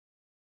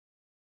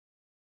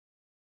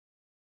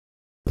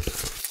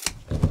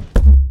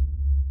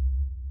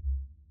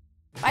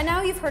By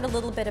now you've heard a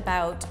little bit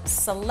about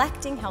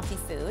selecting healthy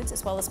foods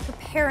as well as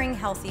preparing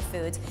healthy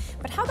foods,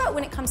 but how about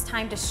when it comes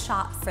time to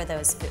shop for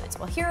those foods?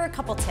 Well, here are a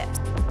couple tips.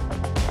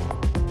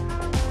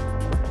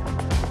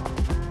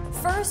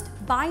 First,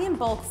 buy in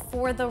bulk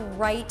for the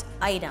right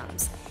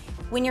items.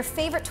 When your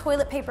favorite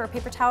toilet paper or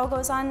paper towel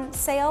goes on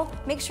sale,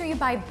 make sure you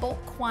buy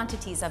bulk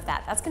quantities of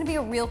that. That's gonna be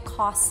a real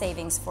cost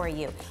savings for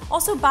you.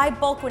 Also buy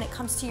bulk when it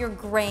comes to your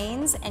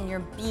grains and your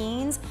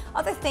beans,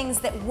 other things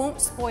that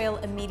won't spoil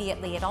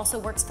immediately. It also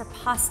works for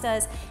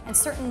pastas and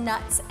certain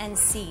nuts and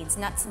seeds.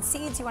 Nuts and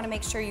seeds you wanna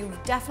make sure you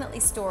definitely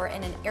store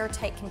in an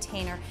airtight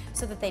container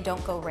so that they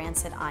don't go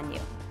rancid on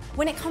you.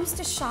 When it comes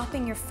to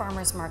shopping your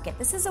farmer's market,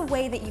 this is a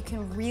way that you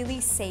can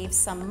really save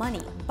some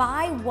money.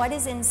 Buy what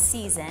is in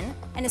season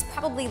and is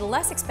probably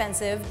less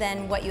expensive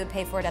than what you would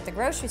pay for it at the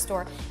grocery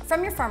store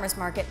from your farmer's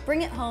market,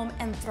 bring it home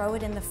and throw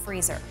it in the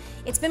freezer.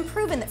 It's been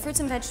proven that fruits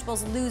and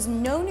vegetables lose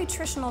no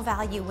nutritional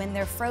value when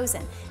they're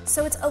frozen,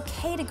 so it's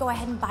okay to go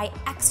ahead and buy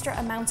extra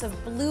amounts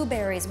of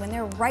blueberries when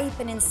they're ripe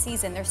and in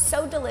season. They're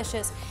so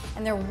delicious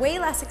and they're way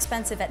less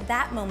expensive at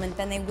that moment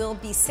than they will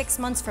be 6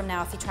 months from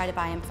now if you try to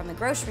buy them from the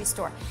grocery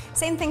store.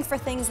 Same thing for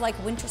things like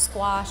winter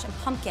squash and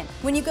pumpkin.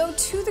 When you go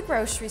to the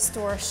grocery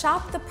store,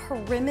 shop the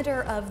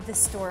perimeter of the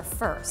store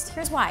first.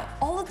 Here's why.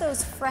 All of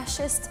those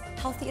freshest,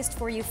 healthiest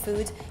for you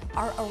foods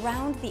are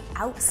around the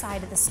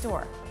outside of the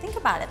store. Think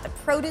about it. The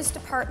produce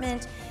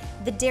department,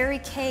 the dairy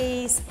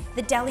case,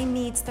 the deli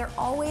meats, they're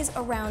always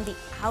around the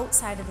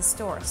outside of the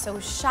store. So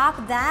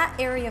shop that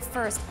area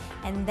first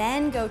and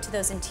then go to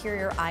those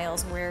interior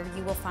aisles where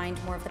you will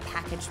find more of the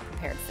packaged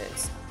prepared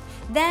foods.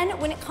 Then,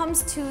 when it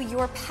comes to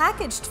your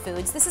packaged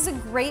foods, this is a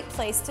great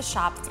place to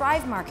shop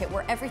Thrive Market,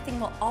 where everything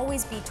will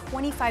always be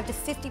 25 to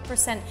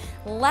 50%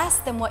 less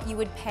than what you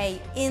would pay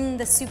in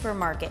the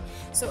supermarket.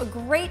 So a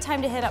great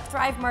time to hit up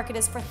Thrive Market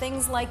is for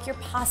things like your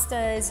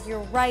pastas, your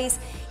rice,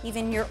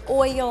 even your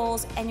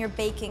oils and your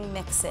baking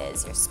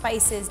mixes, your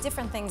spices,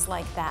 different things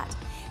like that.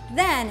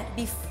 Then,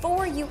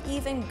 before you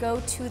even go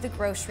to the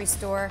grocery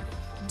store,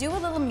 do a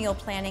little meal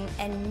planning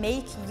and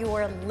make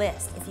your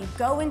list. If you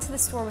go into the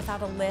store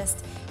without a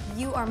list,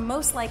 you are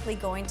most likely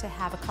going to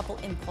have a couple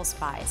impulse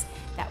buys.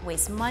 That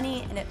wastes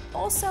money and it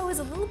also is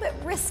a little bit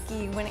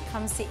risky when it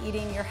comes to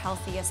eating your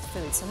healthiest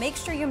food. So make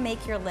sure you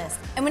make your list.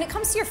 And when it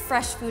comes to your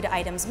fresh food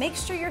items, make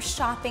sure you're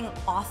shopping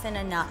often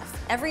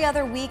enough. Every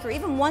other week or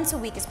even once a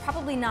week is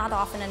probably not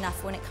often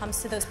enough when it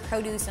comes to those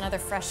produce and other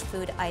fresh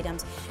food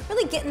items.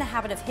 Really get in the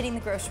habit of hitting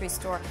the grocery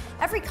store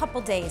every couple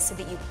days so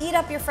that you eat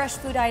up your fresh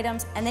food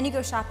items and then you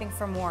go shopping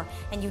for more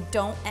and you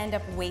don't end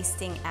up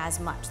wasting as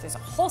much. There's a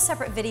whole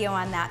separate video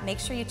on that. Make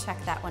sure you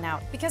check that one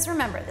out. Because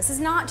remember, this is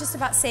not just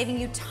about saving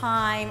you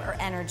time or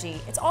energy.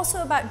 It's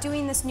also about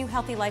doing this new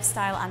healthy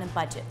lifestyle on a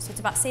budget. So it's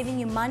about saving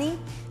you money,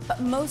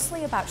 but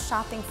mostly about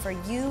shopping for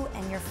you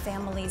and your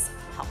family's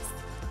health.